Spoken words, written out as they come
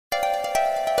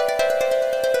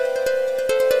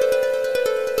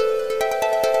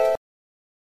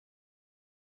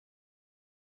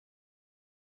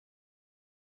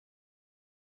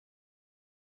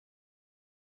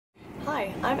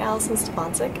Allison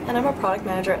Stefancic, and I'm a product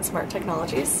manager at SMART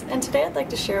Technologies, and today I'd like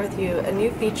to share with you a new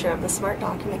feature of the SMART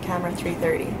Document Camera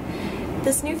 330.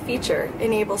 This new feature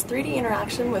enables 3D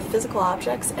interaction with physical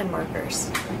objects and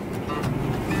markers.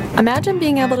 Imagine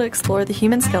being able to explore the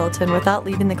human skeleton without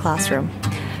leaving the classroom.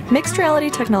 Mixed reality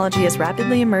technology is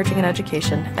rapidly emerging in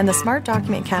education, and the SMART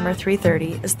Document Camera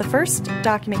 330 is the first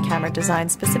document camera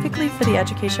designed specifically for the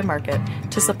education market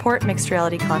to support mixed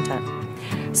reality content.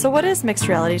 So what is mixed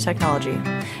reality technology?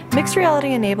 Mixed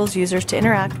reality enables users to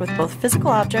interact with both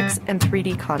physical objects and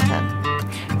 3D content.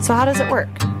 So how does it work?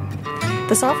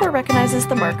 The software recognizes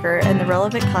the marker and the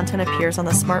relevant content appears on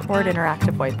the SmartBoard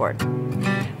interactive whiteboard.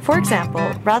 For example,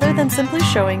 rather than simply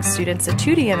showing students a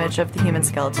 2D image of the human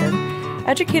skeleton,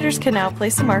 educators can now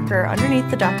place a marker underneath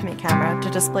the document camera to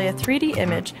display a 3D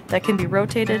image that can be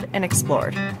rotated and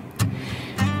explored.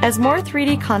 As more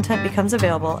 3D content becomes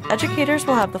available, educators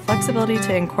will have the flexibility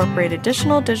to incorporate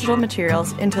additional digital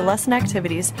materials into lesson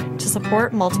activities to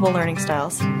support multiple learning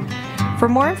styles. For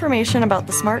more information about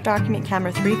the SMART Document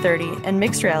Camera 330 and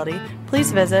mixed reality,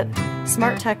 please visit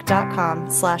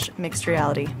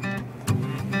smarttech.com/mixedreality.